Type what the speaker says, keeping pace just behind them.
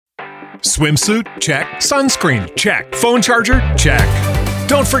Swimsuit? Check. Sunscreen? Check. Phone charger? Check.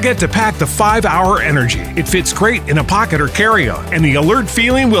 Don't forget to pack the 5-Hour Energy. It fits great in a pocket or carry-on, and the alert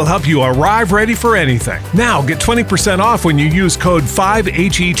feeling will help you arrive ready for anything. Now get 20% off when you use code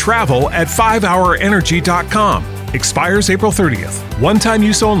 5HETRAVEL at 5hourenergy.com. Expires April 30th. One-time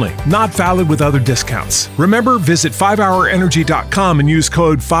use only. Not valid with other discounts. Remember, visit 5hourenergy.com and use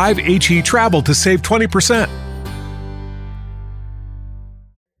code 5HETRAVEL to save 20%.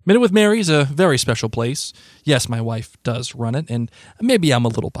 Minute with Mary is a very special place. Yes, my wife does run it, and maybe I'm a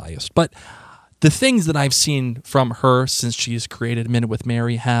little biased, but the things that I've seen from her since she's created Minute with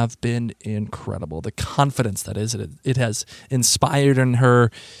Mary have been incredible. The confidence that it has inspired in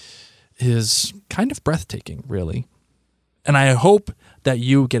her is kind of breathtaking, really. And I hope that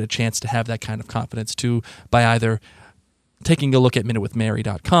you get a chance to have that kind of confidence too by either taking a look at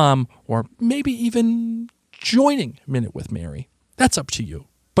minutewithmary.com or maybe even joining Minute with Mary. That's up to you.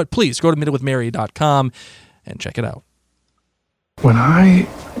 But please go to minutewithmary.com and check it out. When I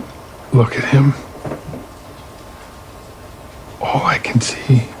look at him, all I can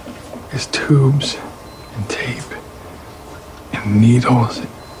see is tubes and tape and needles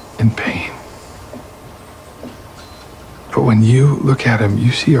and pain. But when you look at him,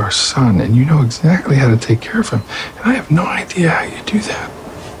 you see our son, and you know exactly how to take care of him. And I have no idea how you do that.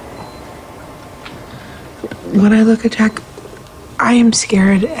 When I look at Jack, I am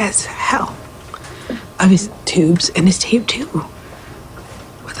scared as hell of his tubes and his tape too.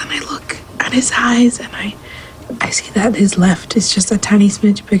 But then I look at his eyes and I see that his left is just a tiny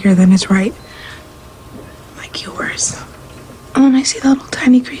smidge bigger than his right, like yours. And then I see that little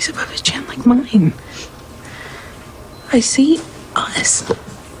tiny crease above his chin like mine. I see us.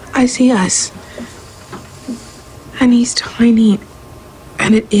 I see us. And he's tiny,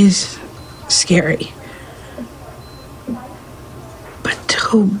 and it is scary.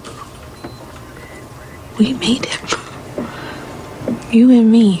 Tobe, we made him. You and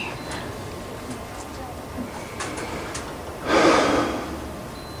me.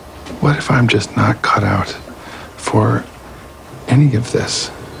 What if I'm just not cut out for any of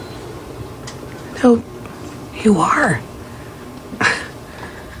this? No, you are.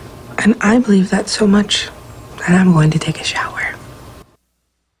 And I believe that so much that I'm going to take a shower.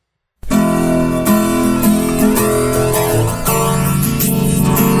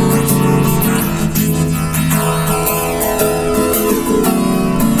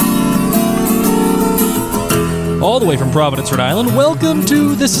 All the way from Providence, Rhode Island, welcome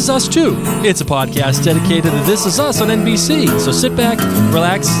to This Is Us 2. It's a podcast dedicated to This Is Us on NBC. So sit back,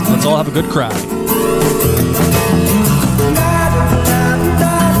 relax, let's all have a good cry.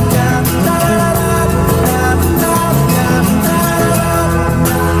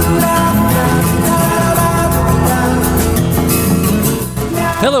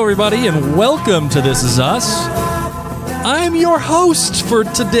 Hello, everybody, and welcome to This Is Us. I'm your host for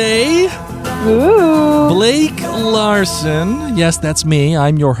today. Ooh. Blake Larson. Yes, that's me.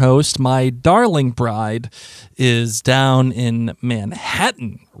 I'm your host. My darling bride is down in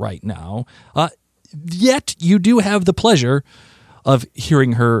Manhattan right now. Yet you do have the pleasure of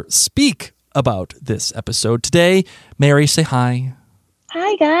hearing her speak about this episode today. Mary, say hi.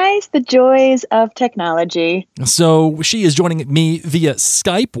 Hi, guys. The joys of technology. So she is joining me via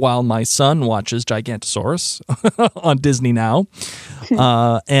Skype while my son watches Gigantosaurus on Disney Now.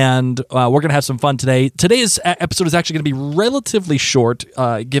 And we're going to have some fun today. Today's episode is actually going to be relatively short,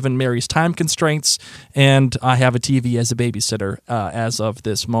 given Mary's time constraints, and I have a TV as a babysitter as of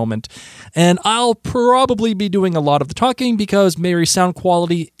this moment. And I'll probably be doing a lot of the talking because Mary's sound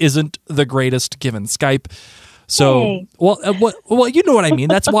quality isn't the greatest given Skype. So, hey. well, you know what I mean.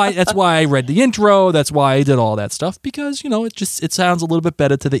 That's why I read the intro. That's why I did all that stuff, because, you know, it sounds a little bit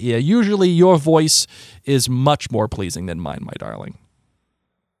better to the ear. Usually your voice is much more pleasing than mine, my darling.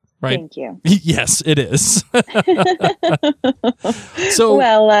 Right? Thank you. Yes, it is.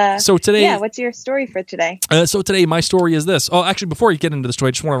 So today, yeah, what's your story for today? So today, my story is this. Oh, actually, before you get into the story,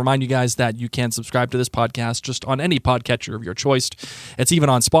 I just want to remind you guys that you can subscribe to this podcast just on any podcatcher of your choice. It's even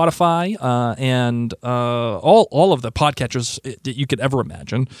on Spotify and all of the podcatchers that you could ever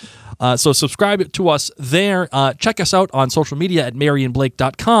imagine. So subscribe to us there. Check us out on social media at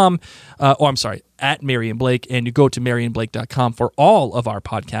maryandblake.com. At Mary and Blake, and you go to maryandblake.com for all of our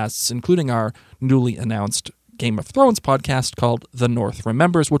podcasts, including our newly announced Game of Thrones podcast called The North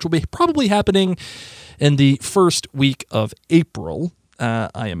Remembers, which will be probably happening in the first week of April,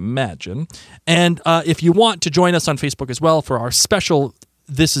 I imagine. And if you want to join us on Facebook as well for our special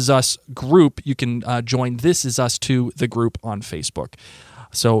This Is Us group, you can join This Is Us 2, the group on Facebook.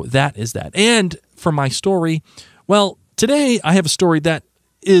 So that is that. And for my story, well, today I have a story that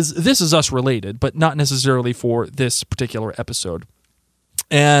is This Is Us related, but not necessarily for this particular episode.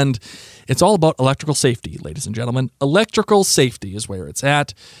 And it's all about electrical safety, ladies and gentlemen. Electrical safety is where it's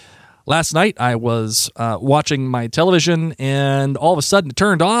at. Last night, I was watching my television, and all of a sudden it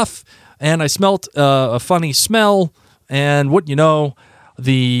turned off, and I smelt a funny smell, and wouldn't you know,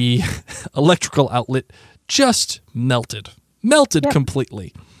 the electrical outlet just melted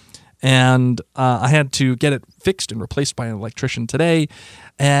completely. And I had to get it fixed and replaced by an electrician today,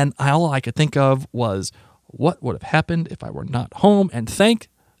 and all I could think of was, what would have happened if I were not home? And thank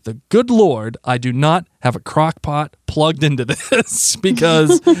the good Lord I do not have a crock pot plugged into this,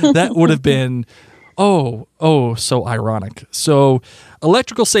 because that would have been, so ironic. So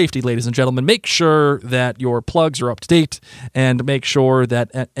electrical safety, ladies and gentlemen, make sure that your plugs are up to date, and make sure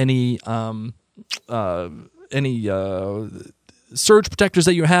that any surge protectors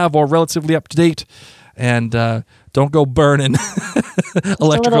that you have are relatively up to date, and don't go burning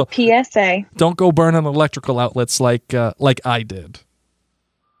electrical. A little PSA. Don't go burning electrical outlets like I did.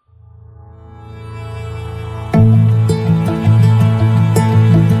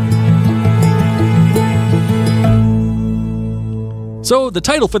 So the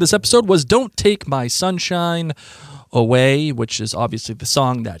title for this episode was Don't Take My Sunshine Away, which is obviously the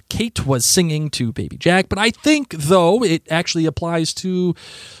song that Kate was singing to Baby Jack. But I think, though, it actually applies to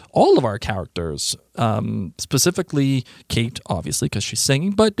all of our characters, specifically Kate, obviously, because she's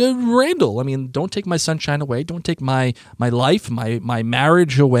singing, but Randall. I mean, don't take my sunshine away. Don't take my life, my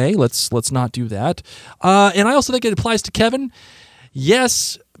marriage away. Let's not do that. And I also think it applies to Kevin.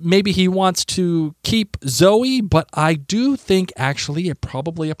 Yes, maybe he wants to keep Zoe, but I do think actually it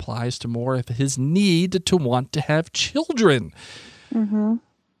probably applies to more of his need to want to have children. Mm-hmm.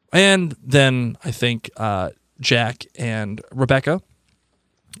 And then I think Jack and Rebecca.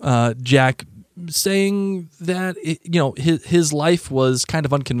 Jack saying that his life was kind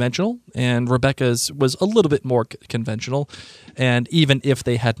of unconventional, and Rebecca's was a little bit more conventional. And even if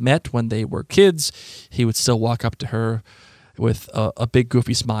they had met when they were kids, he would still walk up to her with a big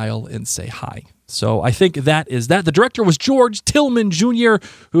goofy smile and say hi. So I think that is that. The director was George Tillman Jr.,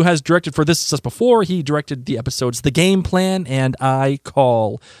 who has directed for This Is Us before. He directed the episodes The Game Plan and I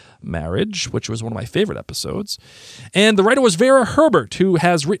Call Marriage, which was one of my favorite episodes. And the writer was Vera Herbert, who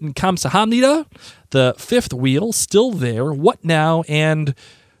has written Kamsahamnida, The Fifth Wheel, Still There, What Now, and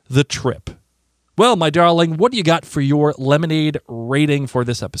The Trip. Well, my darling, what do you got for your lemonade rating for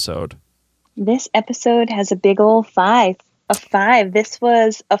this episode? This episode has a big old 5. A 5. This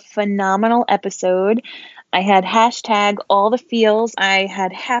was a phenomenal episode. I had hashtag all the feels. I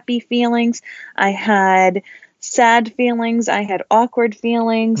had happy feelings. I had sad feelings. I had awkward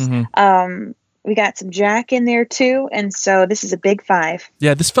feelings. Mm-hmm. We got some Jack in there too. And so this is a big 5.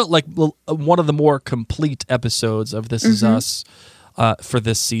 Yeah, this felt like one of the more complete episodes of This Is Us for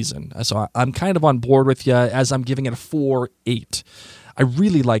this season. So I'm kind of on board with you, as I'm giving it a 4.8. I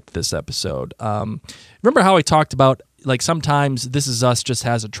really liked this episode. Remember how I talked about, like, sometimes This Is Us just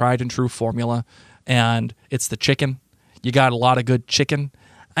has a tried and true formula, and it's the chicken. You got a lot of good chicken.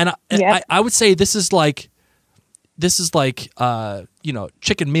 And I would say this is like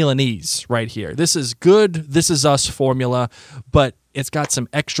chicken Milanese right here. This is good This Is Us formula, but it's got some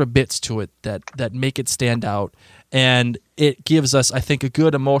extra bits to it that make it stand out. And it gives us, I think, a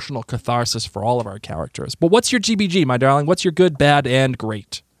good emotional catharsis for all of our characters. But what's your GBG, my darling? What's your good, bad, and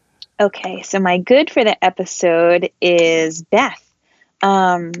great? Okay, so my good for the episode is Beth.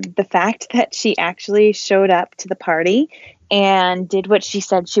 The fact that she actually showed up to the party and did what she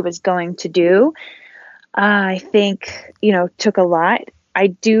said she was going to do, I think, took a lot. I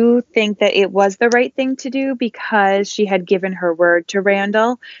do think that it was the right thing to do, because she had given her word to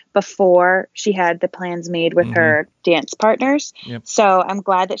Randall before she had the plans made with her dance partners. Yep. So I'm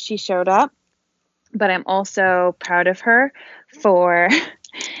glad that she showed up, but I'm also proud of her for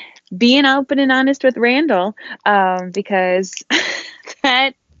being open and honest with Randall, because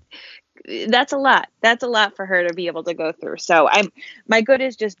that's a lot. That's a lot for her to be able to go through. So my good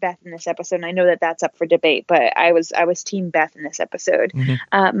is just Beth in this episode. And I know that that's up for debate, but I was team Beth in this episode.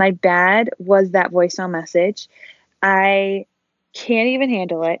 Mm-hmm. My bad was that voicemail message. I can't even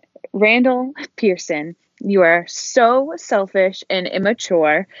handle it. Randall Pearson, you are so selfish and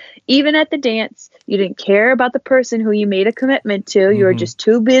immature. Even at the dance, you didn't care about the person who you made a commitment to. Mm-hmm. You were just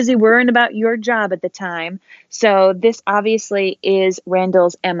too busy worrying about your job at the time. So this obviously is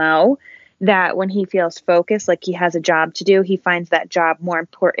Randall's MO, that when he feels focused, like he has a job to do, he finds that job more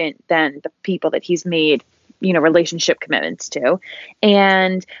important than the people that he's made, relationship commitments to.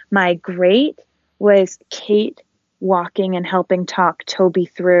 And my great was Kate walking and helping talk Toby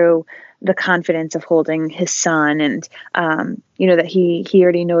through the confidence of holding his son, and that he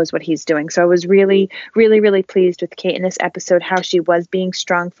already knows what he's doing. So I was really, really, really pleased with Kate in this episode, how she was being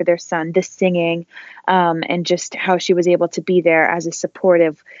strong for their son, the singing, and just how she was able to be there as a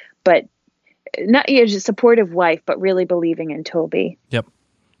supportive, but not just a supportive wife, but really believing in Toby. Yep.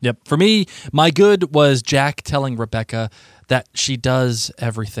 For me, my good was Jack telling Rebecca that she does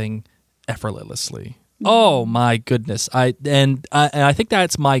everything effortlessly. Oh my goodness! I think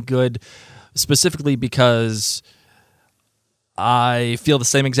that's my good, specifically because I feel the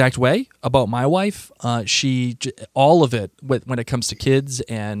same exact way about my wife. She all of it when it comes to kids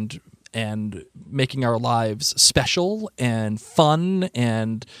and making our lives special and fun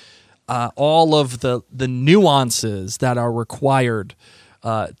and all of the nuances that are required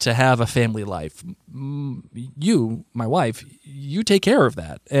to have a family life. You, my wife, you take care of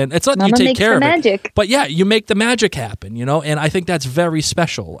that. And it's not that you take care of it, but yeah, you make the magic happen, and I think that's very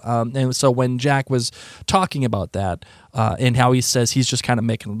special. And so when Jack was talking about that and how he says he's just kind of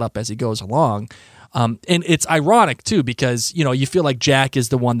making it up as he goes along, and it's ironic too, because, you feel like Jack is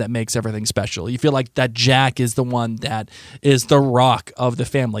the one that makes everything special. You feel like that Jack is the one that is the rock of the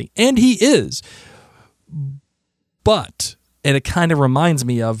family, and he is. But, and it kind of reminds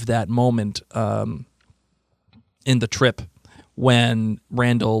me of that moment in The Trip when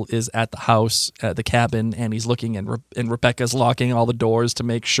Randall is at the house, at the cabin, and he's looking, and Rebecca's locking all the doors to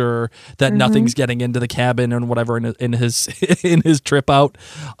make sure that nothing's getting into the cabin and whatever in his in his trip out.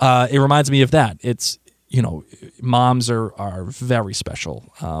 It reminds me of that. It's, moms are very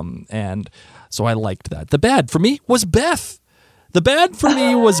special, and so I liked that. The bad for me was Beth.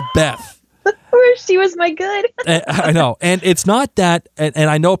 Beth. She was my good. I know. And it's not that, and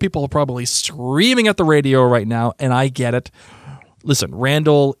I know people are probably screaming at the radio right now, and I get it. Listen,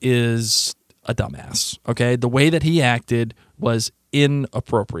 Randall is a dumbass, okay? The way that he acted was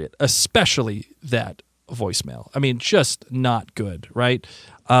inappropriate, especially that voicemail. I mean, just not good, right?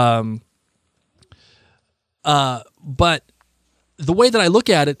 But the way that I look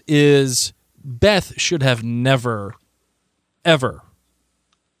at it is Beth should have never, ever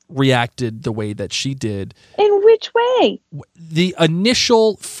reacted the way that she did. In which way? The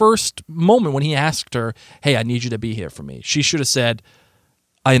initial first moment when he asked her, "Hey, I need you to be here for me," she should have said,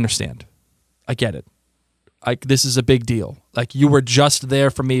 "I understand. I get it. This is a big deal. Like, you were just there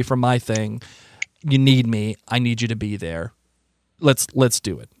for me for my thing. You need me. I need you to be there. Let's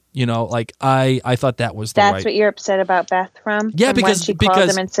do it." I thought that was the right. That's what you're upset about Beth from? Yeah, from because when she called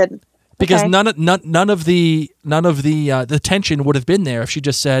him and said, because okay. none of the tension would have been there if she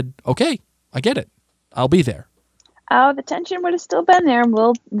just said, "Okay, I get it. I'll be there." Oh, the tension would have still been there, and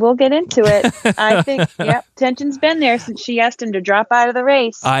we'll get into it. I think, yep, tension's been there since she asked him to drop out of the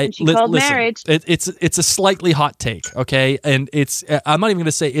race. She called marriage. It's a slightly hot take, okay, and I'm not even going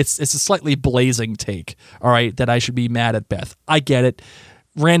to say it's a slightly blazing take. All right, that I should be mad at Beth. I get it.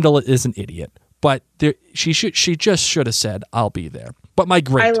 Randall is an idiot, but she just should have said, "I'll be there." But my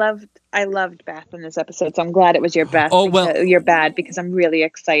great. I loved Beth in this episode, so I'm glad it was your best. Oh, well, you're bad because I'm really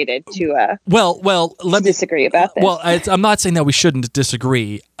excited to. Let me disagree about this. Well, I'm not saying that we shouldn't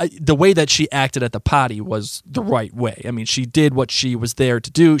disagree. The way that she acted at the potty was the right way. I mean, she did what she was there to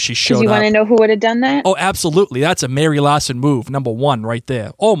do. She showed up. You want to know who would have done that? Oh, absolutely. That's a Mary Lawson move, number one, right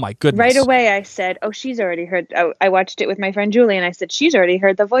there. Oh my goodness! Right away, I said, "Oh, she's already heard." I watched it with my friend Julie, and I said, "She's already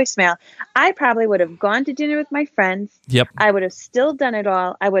heard the voicemail." I probably would have gone to dinner with my friends. Yep. I would have still done it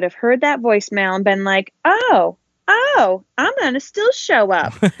all. I would have heard that voicemail and been like, oh, I'm going to still show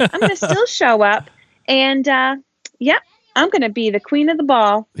up. I'm going to still show up. And, I'm going to be the queen of the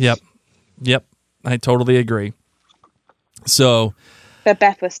ball. Yep. I totally agree. So. But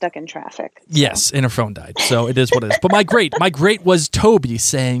Beth was stuck in traffic. So. Yes, and her phone died. So it is what it is. But my great was Toby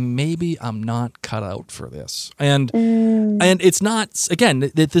saying, "Maybe I'm not cut out for this." And it's not,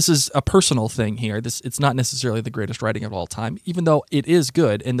 again, this is a personal thing here. It's not necessarily the greatest writing of all time, even though it is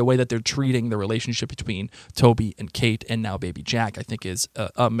good. And the way that they're treating the relationship between Toby and Kate and now baby Jack, I think is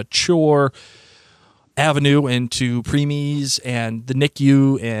a mature avenue into preemies and the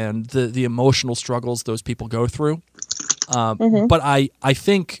NICU and the emotional struggles those people go through. But I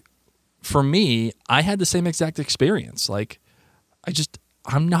think for me, I had the same exact experience. Like, I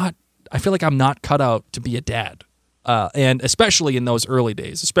feel like I'm not cut out to be a dad. And especially in those early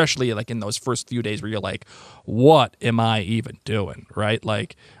days, especially like in those first few days where you're like, what am I even doing? Right.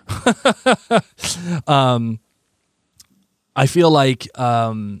 Like, I feel like,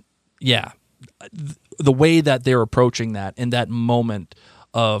 the way that they're approaching that in that moment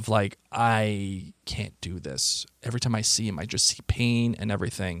of like, I can't do this. Every time I see him, I just see pain and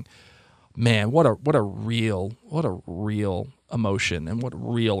everything. Man, what a real emotion and what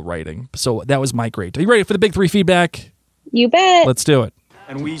real writing. So that was my great. Are you ready for the big 3 feedback? You bet. Let's do it.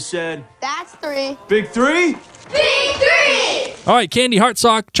 And we said, That's 3. big 3? Big 3! All right, Candy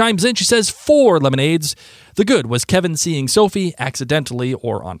Hartsock chimes in. She says 4 lemonades. The good was Kevin seeing Sophie accidentally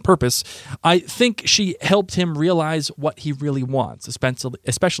or on purpose. I think she helped him realize what he really wants,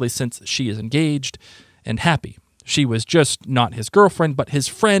 especially since she is engaged and happy. She was just not his girlfriend, but his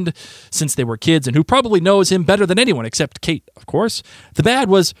friend since they were kids and who probably knows him better than anyone except Kate, of course. The bad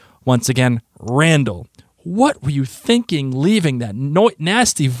was, once again, Randall. What were you thinking leaving that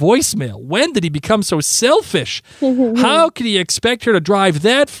nasty voicemail? When did he become so selfish? How could he expect her to drive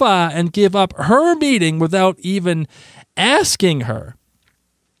that far and give up her meeting without even asking her?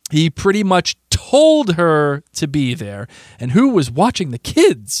 He pretty much told her to be there. And who was watching the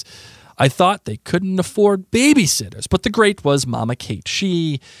kids? I thought they couldn't afford babysitters, but the great was Mama Kate.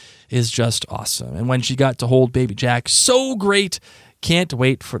 She is just awesome. And when she got to hold baby Jack, so great. Can't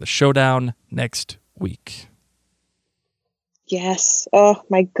wait for the showdown next week. Yes. Oh,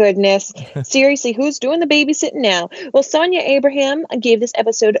 my goodness. Seriously, who's doing the babysitting now? Well, Sonia Abraham gave this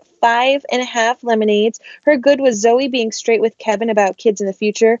episode 5.5 lemonades. Her good was Zoe being straight with Kevin about kids in the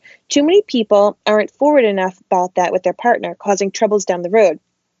future. Too many people aren't forward enough about that with their partner, causing troubles down the road.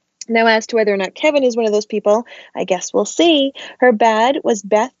 Now, as to whether or not Kevin is one of those people, I guess we'll see. Her bad was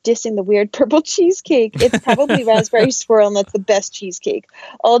Beth dissing the weird purple cheesecake. It's probably raspberry swirl, and that's the best cheesecake.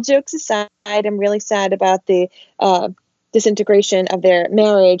 All jokes aside, I'm really sad about the disintegration of their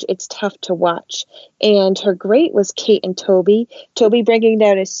marriage. It's tough to watch. And her great was Kate and Toby. Toby breaking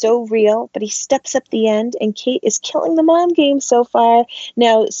down is so real, but he steps up the end, and Kate is killing the mom game so far.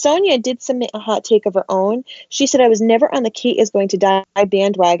 Now, Sonia did submit a hot take of her own. She said, I was never on the Kate is going to die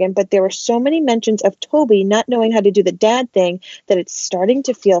bandwagon, but there were so many mentions of Toby not knowing how to do the dad thing that it's starting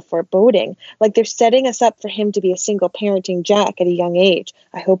to feel foreboding. Like they're setting us up for him to be a single parenting Jack at a young age.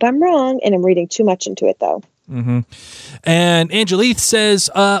 I hope I'm wrong, and I'm reading too much into it, though. Mm-hmm. And Angelique says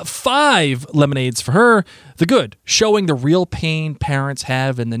 5 lemonades for her. The good, showing the real pain parents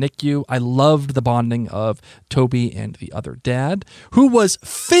have in the NICU. I loved the bonding of Toby and the other dad, who was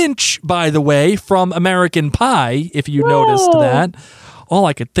Finch, by the way, from American Pie, if you noticed that. All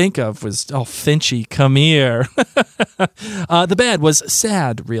I could think of was, oh, Finchy, come here. The bad was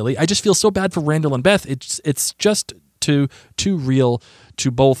sad, really. I just feel so bad for Randall and Beth. It's just too real to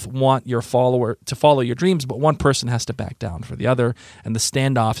both want your follower to follow your dreams, but one person has to back down for the other, and the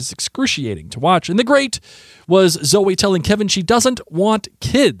standoff is excruciating to watch. And the great was Zoe telling Kevin she doesn't want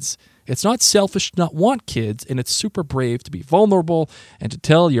kids. It's not selfish to not want kids, and it's super brave to be vulnerable and to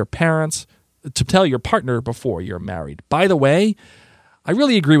tell your partner before you're married. By the way, I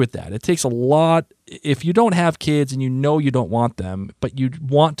really agree with that. It takes a lot. If you don't have kids and you know you don't want them, but you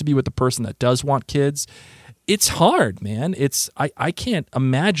want to be with the person that does want kids, it's hard, man. I can't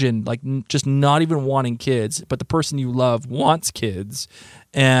imagine just not even wanting kids, but the person you love wants kids,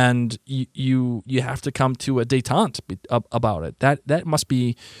 and you have to come to a détente about it. That must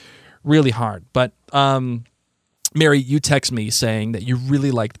be really hard. But Mary, you text me saying that you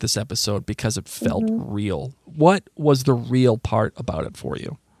really liked this episode because it felt real. What was the real part about it for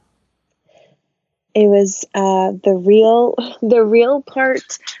you? It was the real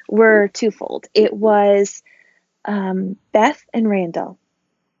part were twofold. It was Beth and Randall.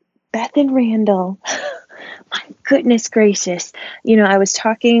 My goodness gracious. You know,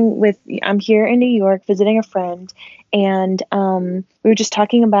 I'm here in New York visiting a friend, and we were just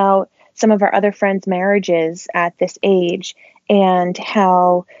talking about some of our other friends' marriages at this age, and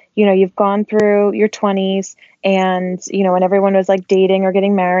how, you know, you've gone through your 20s, and, you know, when everyone was like dating or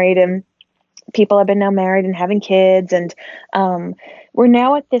getting married, and people have been now married and having kids, and we're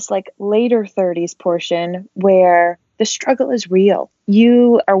now at this like later 30s portion where the struggle is real.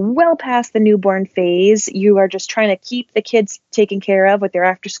 You are well past the newborn phase. You are just trying to keep the kids taken care of with their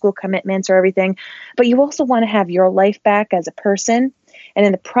after school commitments or everything, but you also want to have your life back as a person. And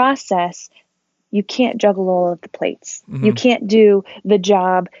in the process, you can't juggle all of the plates. Mm-hmm. You can't do the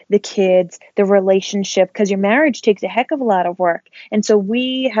job, the kids, the relationship, because your marriage takes a heck of a lot of work. And so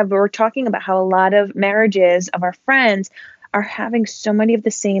we're talking about how a lot of marriages of our friends are having so many of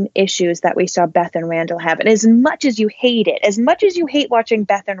the same issues that we saw Beth and Randall have. And as much as you hate it, as much as you hate watching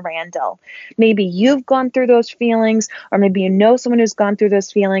Beth and Randall, maybe you've gone through those feelings, or maybe you know someone who's gone through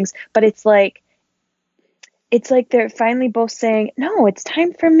those feelings, but it's like they're finally both saying, no, it's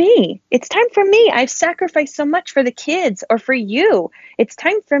time for me. It's time for me. I've sacrificed so much for the kids or for you. It's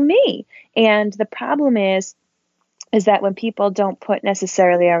time for me. And the problem is that when people don't put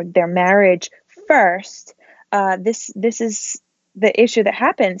necessarily their marriage first, this is the issue that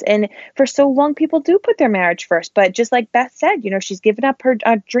happens. And for so long, people do put their marriage first. But just like Beth said, she's given up her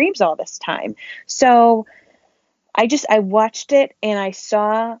dreams all this time. So I watched it and I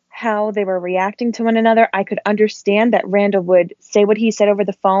saw how they were reacting to one another. I could understand that Randall would say what he said over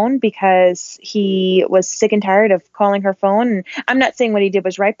the phone because he was sick and tired of calling her phone. And I'm not saying what he did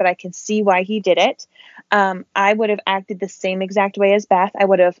was right, but I can see why he did it. I would have acted the same exact way as Beth. I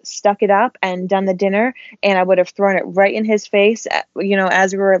would have stuck it up and done the dinner, and I would have thrown it right in his face,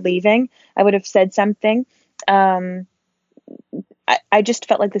 as we were leaving. I would have said something. I just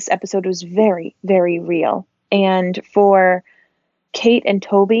felt like this episode was very, very real. And for Kate and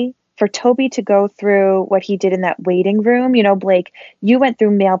Toby, for Toby to go through what he did in that waiting room, Blake, you went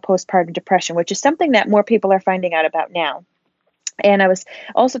through male postpartum depression, which is something that more people are finding out about now. And I was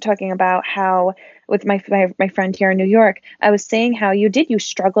also talking about how with my friend here in New York, I was saying how you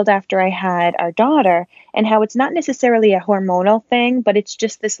struggled after I had our daughter, and how it's not necessarily a hormonal thing, but it's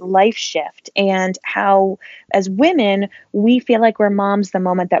just this life shift, and how as women, we feel like we're moms the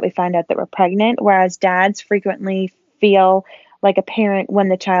moment that we find out that we're pregnant, whereas dads frequently feel like a parent when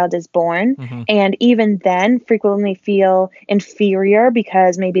the child is born. Mm-hmm. And even then frequently feel inferior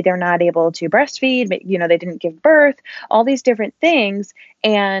because maybe they're not able to breastfeed, they didn't give birth, all these different things.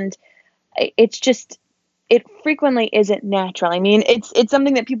 And it frequently isn't natural. I mean, it's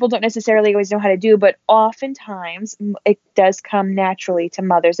something that people don't necessarily always know how to do, but oftentimes it does come naturally to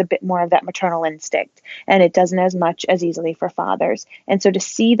mothers, a bit more of that maternal instinct, and it doesn't as much as easily for fathers. And so to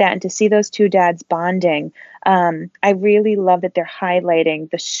see that and to see those two dads bonding, I really love that they're highlighting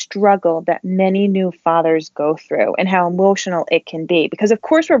the struggle that many new fathers go through and how emotional it can be. Because of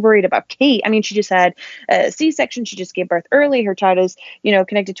course we're worried about Kate. I mean, she just had a C-section. She just gave birth early. Her child is,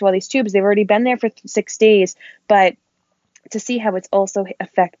 connected to all these tubes. They've already been there for 6 days. But to see how it's also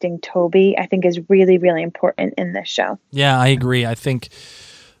affecting Toby, I think is really, really important in this show. Yeah, I agree. I think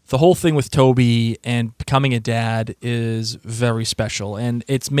the whole thing with Toby and becoming a dad is very special. And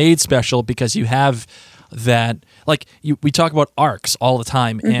it's made special because you have that, like, we talk about arcs all the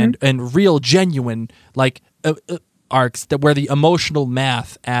time, mm-hmm. and real genuine arcs that where the emotional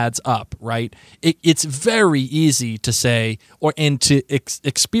math adds up, right? It's very easy to say and to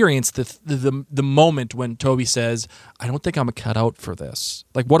experience the moment when Toby says, I don't think I'm cut out for this.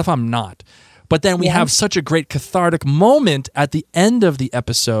 Like, what if I'm not? But then we have such a great cathartic moment at the end of the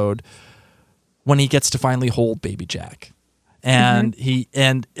episode when he gets to finally hold baby Jack. And mm-hmm.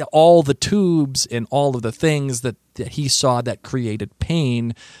 and all the tubes and all of the things that he saw that created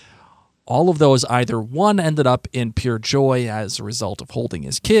pain, all of those either, one, ended up in pure joy as a result of holding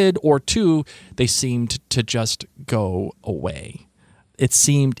his kid, or two, they seemed to just go away. It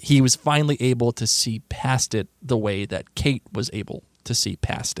seemed he was finally able to see past it the way that Kate was able to see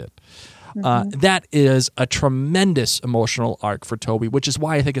past it. Mm-hmm. That is a tremendous emotional arc for Toby, which is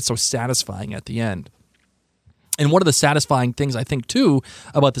why I think it's so satisfying at the end. And one of the satisfying things I think, too,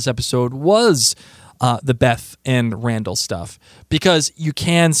 about this episode was the Beth and Randall stuff, because you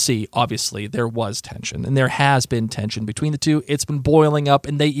can see, obviously, there was tension, and there has been tension between the two. It's been boiling up,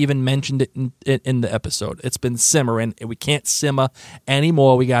 and they even mentioned it in the episode. It's been simmering, and we can't simmer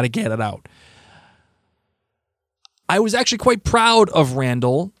anymore. We got to get it out. I was actually quite proud of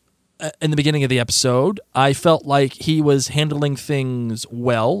Randall in the beginning of the episode. I felt like he was handling things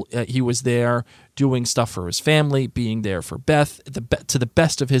well. He was there doing stuff for his family, being there for Beth to the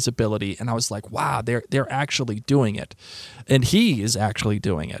best of his ability. And I was like, wow, they're actually doing it. And he is actually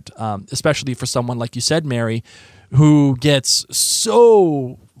doing it, especially for someone, like you said, Mary, who gets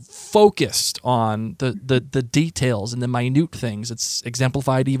so focused on the details and the minute things. It's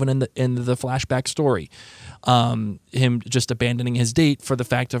exemplified even in the flashback story. Him just abandoning his date for the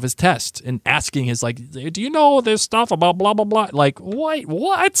fact of his test and asking his, like, do you know this stuff about blah, blah, blah? Like,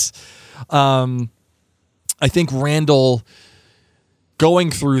 what? I think Randall going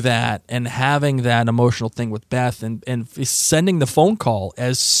through that and having that emotional thing with Beth and sending the phone call,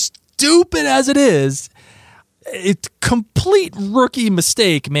 as stupid as it is, it's complete rookie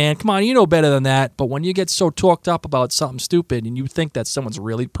mistake, man. Come on, you know better than that. But when you get so talked up about something stupid and you think that someone's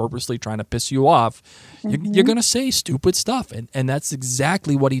really purposely trying to piss you off, mm-hmm. you're going to say stupid stuff. And that's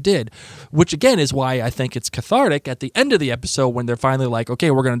exactly what he did, which, again, is why I think it's cathartic at the end of the episode when they're finally like, okay,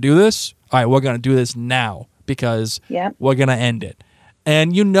 we're going to do this. All right, we're going to do this now because we're going to end it.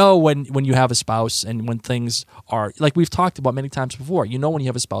 And when you have a spouse and when things are, like we've talked about many times before, when you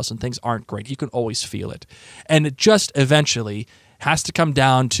have a spouse and things aren't great, you can always feel it. And it just eventually has to come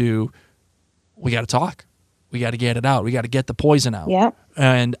down to, we got to talk. We got to get it out. We got to get the poison out. Yeah.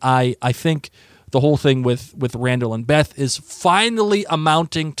 And I think the whole thing with Randall and Beth is finally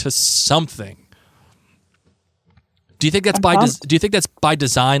amounting to something. Do you think that's do you think that's by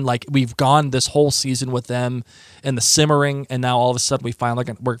design? Like we've gone this whole season with them and the simmering, and now all of a sudden we're finally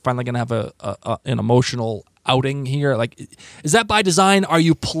going to have an emotional outing here. Like, is that by design? Are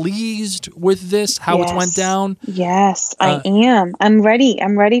you pleased with this? How it went down? Yes, I am. I'm ready.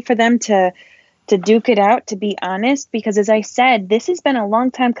 I'm ready for them to duke it out. To be honest, because as I said, this has been a long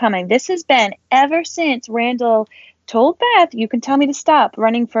time coming. This has been ever since Randall told Beth, you can tell me to stop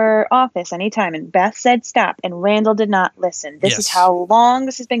running for office anytime. And Beth said stop. And Randall did not listen. This is how long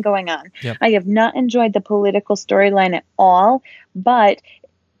this has been going on. Yep. I have not enjoyed the political storyline at all. But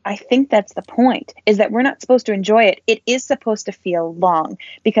I think that's the point, is that we're not supposed to enjoy it. It is supposed to feel long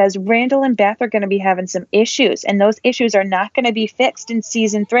because Randall and Beth are going to be having some issues. And those issues are not going to be fixed in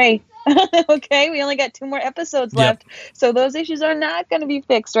season 3. Okay, we only got 2 more episodes left. So those issues are not going to be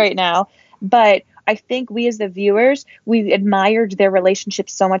fixed right now. But I think we as the viewers, we admired their relationship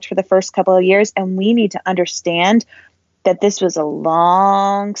so much for the first couple of years, and we need to understand that this was a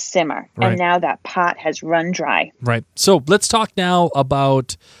long simmer, and now that pot has run dry. Right. So let's talk now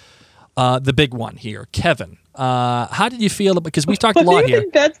about the big one here, Kevin. How did you feel about, because we've talked a lot here.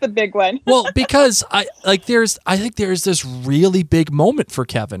 That's the big one. Well, because I think there's this really big moment for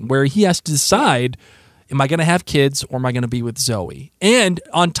Kevin where he has to decide, am I going to have kids or am I going to be with Zoe? And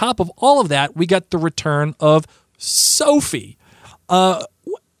on top of all of that, we got the return of Sophie.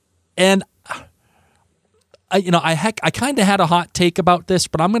 And I kind of had a hot take about this,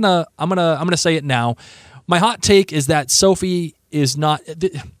 but I'm gonna say it now. My hot take is that Sophie is not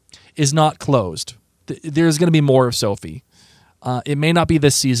closed. There's going to be more of Sophie. It may not be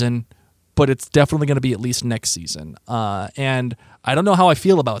this season, but it's definitely going to be at least next season. And I don't know how I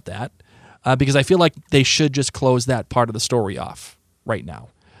feel about that. Because I feel like they should just close that part of the story off right now.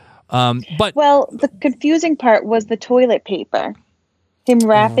 But the confusing part was the toilet paper. Him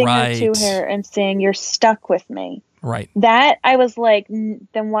wrapping her to her and saying, "You're stuck with me." Right. That, I was like,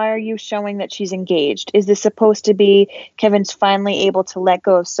 then why are you showing that she's engaged? Is this supposed to be Kevin's finally able to let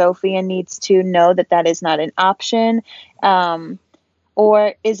go of Sophie and needs to know that that is not an option?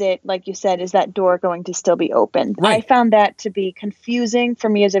 Or is it, like you said, is that door going to still be open? Right. I found that to be confusing for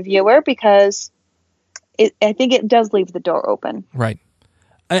me as a viewer because I think it does leave the door open. Right.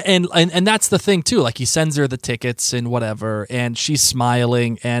 And that's the thing too. Like he sends her the tickets and whatever, and she's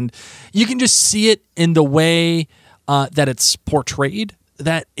smiling, and you can just see it in the way that it's portrayed.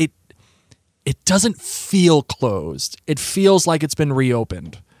 That it doesn't feel closed. It feels like it's been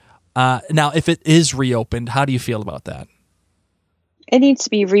reopened. Now, if it is reopened, how do you feel about that? It needs to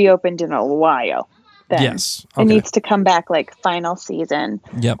be reopened in a while. Then. Yes. Okay. It needs to come back like final season.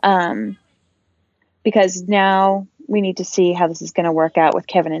 Yep. Because now we need to see how this is going to work out with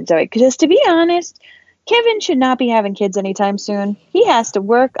Kevin and Zoe. Because to be honest, Kevin should not be having kids anytime soon. He has to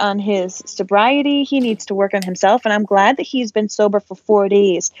work on his sobriety. He needs to work on himself. And I'm glad that he's been sober for 4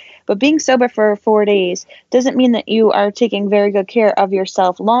 days. But being sober for 4 days doesn't mean that you are taking very good care of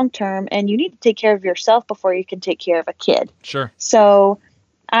yourself long term. And you need to take care of yourself before you can take care of a kid. Sure. So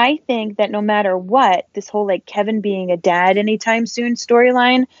I think that no matter what, this whole like Kevin being a dad anytime soon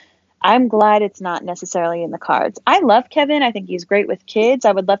storyline, I'm glad it's not necessarily in the cards. I love Kevin. I think he's great with kids.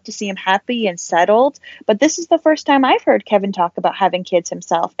 I would love to see him happy and settled. But this is the first time I've heard Kevin talk about having kids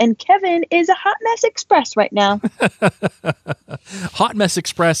himself. And Kevin is a hot mess express right now. Hot mess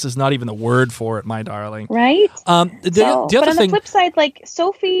express is not even the word for it, my darling. Right? The other on thing, the flip side, like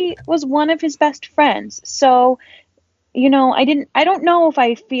Sophie was one of his best friends. So, you know, I don't know if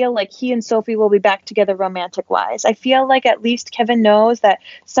I feel like he and Sophie will be back together romantic wise. I feel like at least Kevin knows that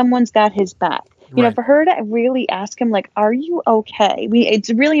someone's got his back. You know, for her to really ask him, like, are you okay? It's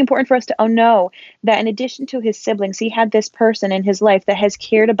really important for us to know that in addition to his siblings, he had this person in his life that has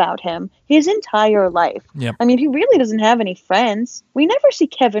cared about him his entire life. Yep. I mean, he really doesn't have any friends. We never see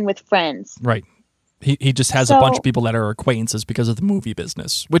Kevin with friends. Right. He just has a bunch of people that are acquaintances because of the movie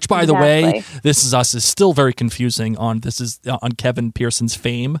business. Which, by the way, This Is Us is still very confusing on Kevin Pearson's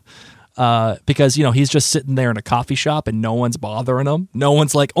fame. Because, you know, he's just sitting there in a coffee shop and no one's bothering him. No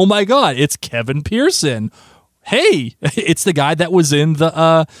one's like, oh my God, it's Kevin Pearson. Hey, it's the guy that was in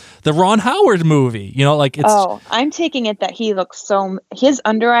the Ron Howard movie. You know, like it's. Oh, I'm taking it that he looks his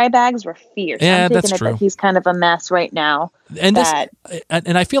under eye bags were fierce. Yeah, I'm taking that's it true. that he's kind of a mess right now. And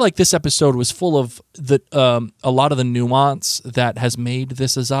and I feel like this episode was full of a lot of the nuance that has made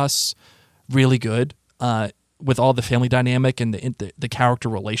This Is Us really good. With all the family dynamic and the character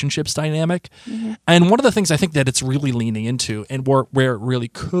relationships dynamic. Mm-hmm. And one of the things I think that it's really leaning into and where it really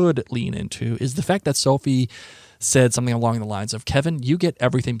could lean into is the fact that Sophie said something along the lines of, Kevin, you get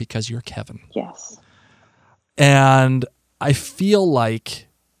everything because you're Kevin. Yes. And I feel like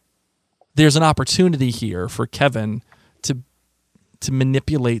there's an opportunity here for Kevin to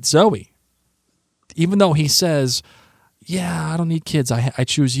manipulate Zoe. Even though he says, yeah, I don't need kids. I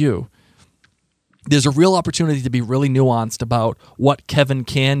choose you. There's a real opportunity to be really nuanced about what Kevin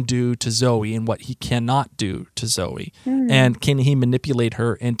can do to Zoe and what he cannot do to Zoe. And can he manipulate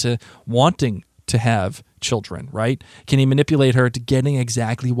her into wanting to have children, right? Can he manipulate her to getting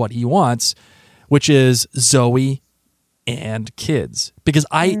exactly what he wants, which is Zoe and kids? Because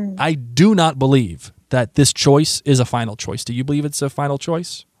I do not believe that this choice is a final choice. Do you believe it's a final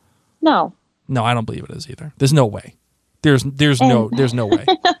choice? No. No, I don't believe it is either. There's no way. There's no way.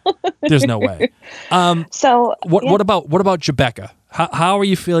 There's no way. So what about Jebecca? How are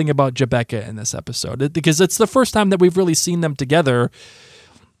you feeling about Jebecca in this episode? Because it's the first time that we've really seen them together,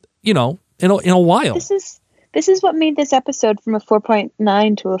 in a while. This is what made this episode from a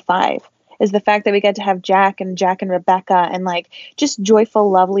 4.9 to a 5. Is the fact that we get to have Jack and Rebecca and like just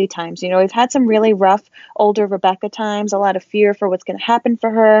joyful, lovely times. We've had some really rough older Rebecca times, a lot of fear for what's going to happen for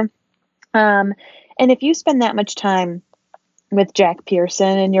her. And if you spend that much time with Jack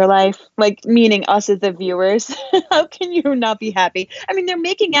Pearson in your life, like meaning us as the viewers, how can you not be happy? I mean, they're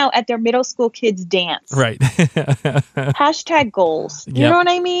making out at their middle school kids' dance. Right. Hashtag goals. You know what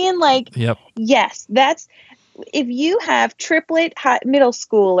I mean? Like, yes, that's... If you have triplet middle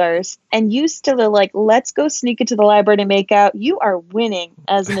schoolers and you still are like, let's go sneak into the library to make out, you are winning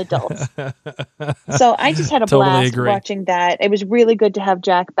as an adult. So I just had a blast watching that. It was really good to have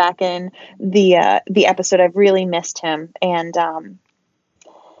Jack back in the episode. I've really missed him. And,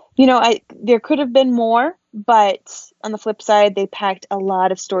 there could have been more, but on the flip side, they packed a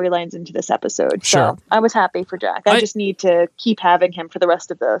lot of storylines into this episode. Sure. So I was happy for Jack. I just need to keep having him for the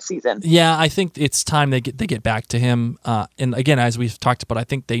rest of the season. Yeah, I think it's time they get back to him. And again, as we've talked about, I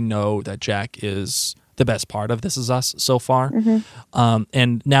think they know that Jack is the best part of This Is Us so far.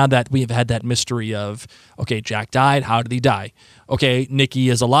 And now that we've had that mystery of, okay, Jack died. How did he die? Okay, Nikki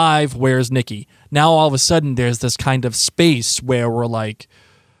is alive. Where's Nikki? Now all of a sudden there's this kind of space where we're like,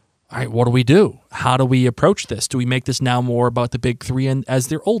 all right, what do we do? How do we approach this? Do we make this now more about the big three and as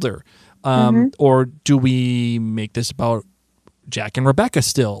they're older? Or do we make this about Jack and Rebecca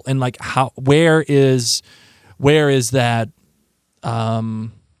still? And like, where is that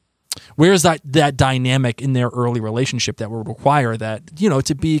dynamic in their early relationship that would require that,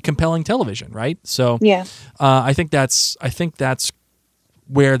 to be compelling television, right? So yeah, I think that's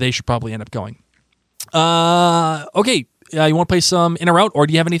where they should probably end up going. Okay. You want to play some in or out, or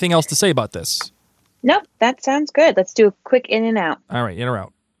do you have anything else to say about this? Nope, that sounds good. Let's do a quick in and out. All right, in or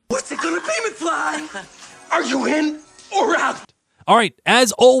out. What's it gonna be, McFly? Are you in or out? All right,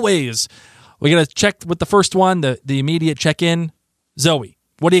 as always, we're going to check with the first one, the immediate check-in. Zoe,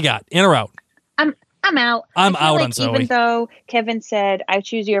 what do you got, in or out? I'm out. I'm out on Zoe. Even though Kevin said, I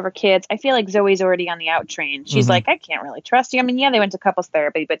choose you over kids, I feel like Zoe's already on the out train. She's like, I can't really trust you. I mean, yeah, they went to couples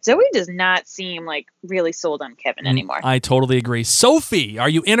therapy, but Zoe does not seem like really sold on Kevin anymore. I totally agree. Sophie, are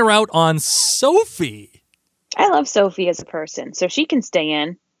you in or out on Sophie? I love Sophie as a person, so she can stay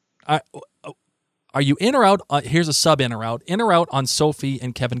in. Are you in or out? Here's a sub in or out on Sophie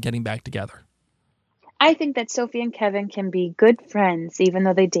and Kevin getting back together. I think that Sophie and Kevin can be good friends, even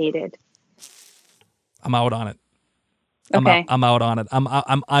though they dated. I'm out on it. Okay. I'm out on it. I'm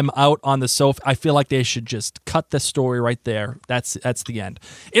out on the Sophie. I feel like they should just cut the story right there. That's the end.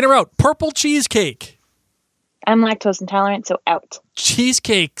 In or out? Purple cheesecake. I'm lactose intolerant, so out.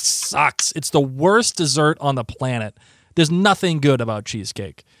 Cheesecake sucks. It's the worst dessert on the planet. There's nothing good about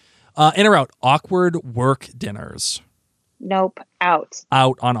cheesecake. In or out? Awkward work dinners. Nope, out.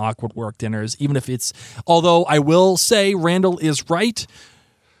 Out on awkward work dinners. Even if although I will say Randall is right.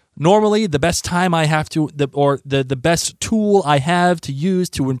 Normally, the best time I have to, the best tool I have to use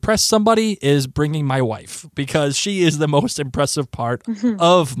to impress somebody is bringing my wife, because she is the most impressive part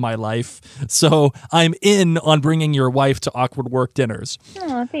of my life. So I'm in on bringing your wife to awkward work dinners.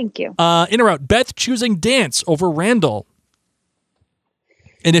 Oh, thank you. In or out? Beth choosing dance over Randall.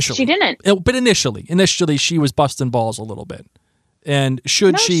 Initially. She didn't. But initially she was busting balls a little bit. And she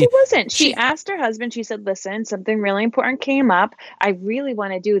wasn't. She asked her husband, she said, listen, something really important came up. I really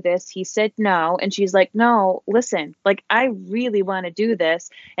want to do this. He said no. And she's like, no, listen, like, I really want to do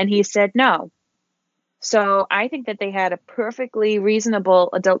this. And he said no. So I think that they had a perfectly reasonable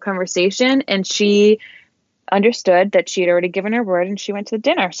adult conversation, and she understood that she had already given her word and she went to the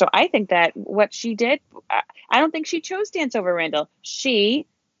dinner. So I think that what she did, I don't think she chose dance over Randall. She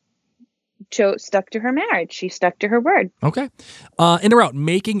stuck to her marriage. She stuck to her word. Okay. In or out?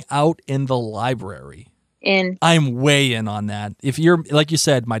 Making out in the library. In. I'm way in on that. If you're, like you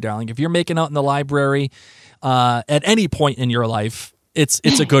said, my darling, if you're making out in the library at any point in your life, It's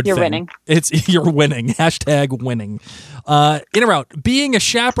a good You're thing. winning. You're winning. Hashtag winning. In or out, being a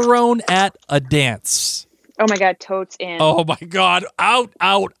chaperone at a dance. Oh my God, totes in. Oh my God. Out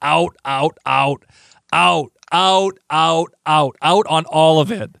on all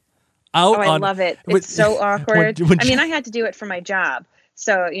of it. Oh, I love it. It's so awkward. when I mean, I had to do it for my job.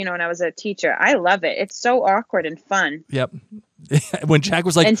 So, when I was a teacher, I love it. It's so awkward and fun. Yep. When Jack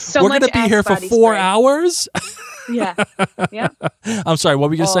was like, And so we're going to much be here for Axe 4 body spray. hours. Yeah. Yeah. I'm sorry. What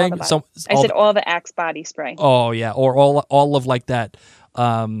were you saying? I said all the Axe body spray. Oh yeah. Or all of like that.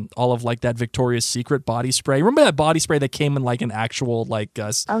 All of like that Victoria's Secret body spray. Remember that body spray that came in like an actual like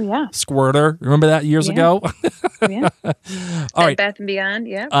Oh yeah. squirter? Remember that years ago? Yeah. All right. Bath and Beyond.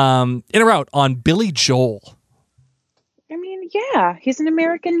 Yeah. In or out on Billy Joel. I mean, yeah, he's an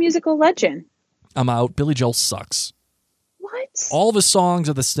American musical legend. I'm out. Billy Joel sucks. What? All of his songs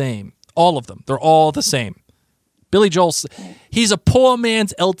are the same. All of them. They're all the same. Billy Joel, he's a poor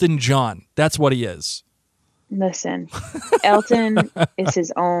man's Elton John. That's what he is. Listen, Elton is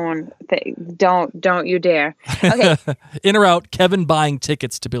his own thing. Don't you dare. Okay. In or out, Kevin buying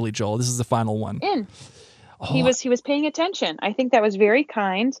tickets to Billy Joel. This is the final one. In. He was paying attention. I think that was very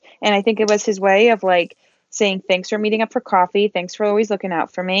kind. And I think it was his way of like saying, thanks for meeting up for coffee. Thanks for always looking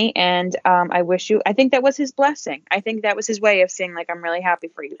out for me. And I think that was his blessing. I think that was his way of saying, like, I'm really happy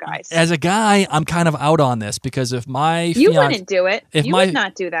for you guys. As a guy, I'm kind of out on this because if my You wouldn't do it. You would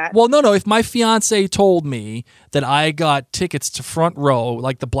not do that. Well, no. If my fiance told me that I got tickets to front row,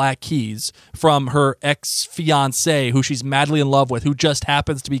 like the Black Keys, from her ex-fiance who she's madly in love with, who just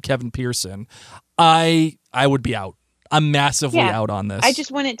happens to be Kevin Pearson, I would be out. I'm massively out on this. I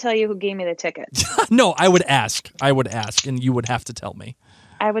just wouldn't tell you who gave me the tickets. No, I would ask, and you would have to tell me.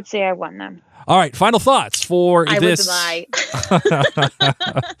 I would say I won them. All right, final thoughts for this. I would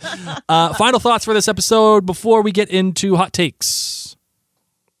lie. Final thoughts for this episode before we get into hot takes.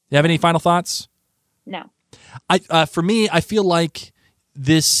 You have any final thoughts? No. For me, I feel like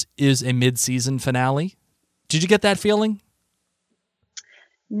this is a mid-season finale. Did you get that feeling?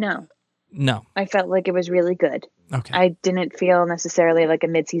 No. No. I felt like it was really good. Okay. I didn't feel necessarily like a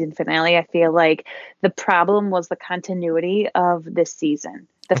mid-season finale. I feel like the problem was the continuity of this season.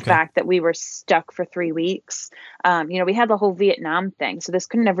 The fact that we were stuck for 3 weeks. We had the whole Vietnam thing, so this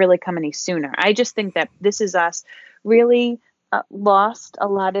couldn't have really come any sooner. I just think that This Is Us really lost a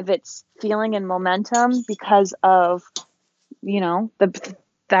lot of its feeling and momentum because of, the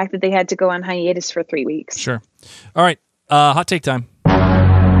fact that they had to go on hiatus for 3 weeks. Sure. All right. Hot take time.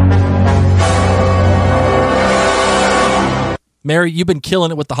 Mary, you've been killing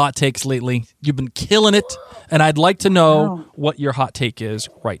it with the hot takes lately. You've been killing it, and I'd like to know what your hot take is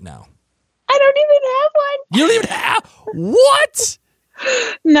right now. I don't even have one. You don't even have what?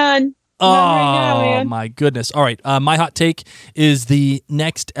 None. Oh, right now, man. My goodness. All right. My hot take is the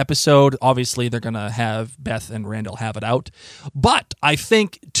next episode. Obviously, they're going to have Beth and Randall have it out. But I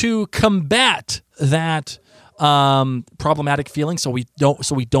think to combat that problematic feeling, so we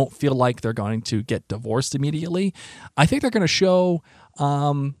don't feel like they're going to get divorced immediately, I think they're going to show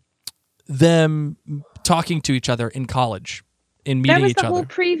them talking to each other in college, in meeting each other. That was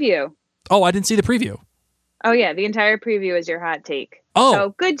the whole preview. Oh, I didn't see the preview. Oh yeah, the entire preview is your hot take. Oh,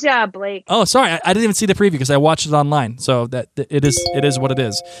 so good job, Blake. Oh, sorry, I didn't even see the preview because I watched it online. So that it is what it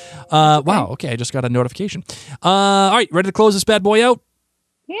is. Wow. Okay, I just got a notification. All right, ready to close this bad boy out?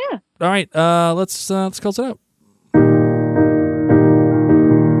 Yeah. All right. Let's close it out.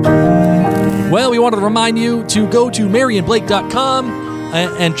 Well, we wanted to remind you to go to maryandblake.com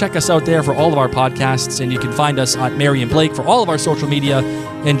and check us out there for all of our podcasts. And you can find us at Mary and Blake for all of our social media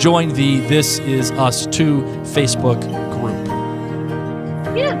and join the This Is Us 2 Facebook group.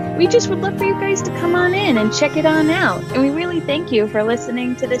 Yeah, we just would love for you guys to come on in and check it on out. And we really thank you for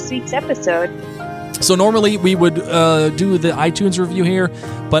listening to this week's episode. So normally we would do the iTunes review here,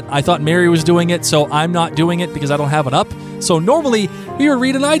 but I thought Mary was doing it, so I'm not doing it because I don't have it up. So normally we would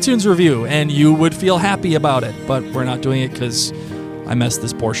read an iTunes review and you would feel happy about it, but we're not doing it because I messed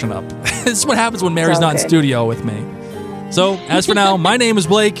this portion up. This is what happens when Mary's not in studio with me. So as for now, my name is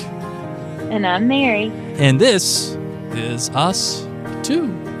Blake. And I'm Mary. And this is Us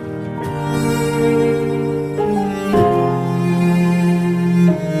 2.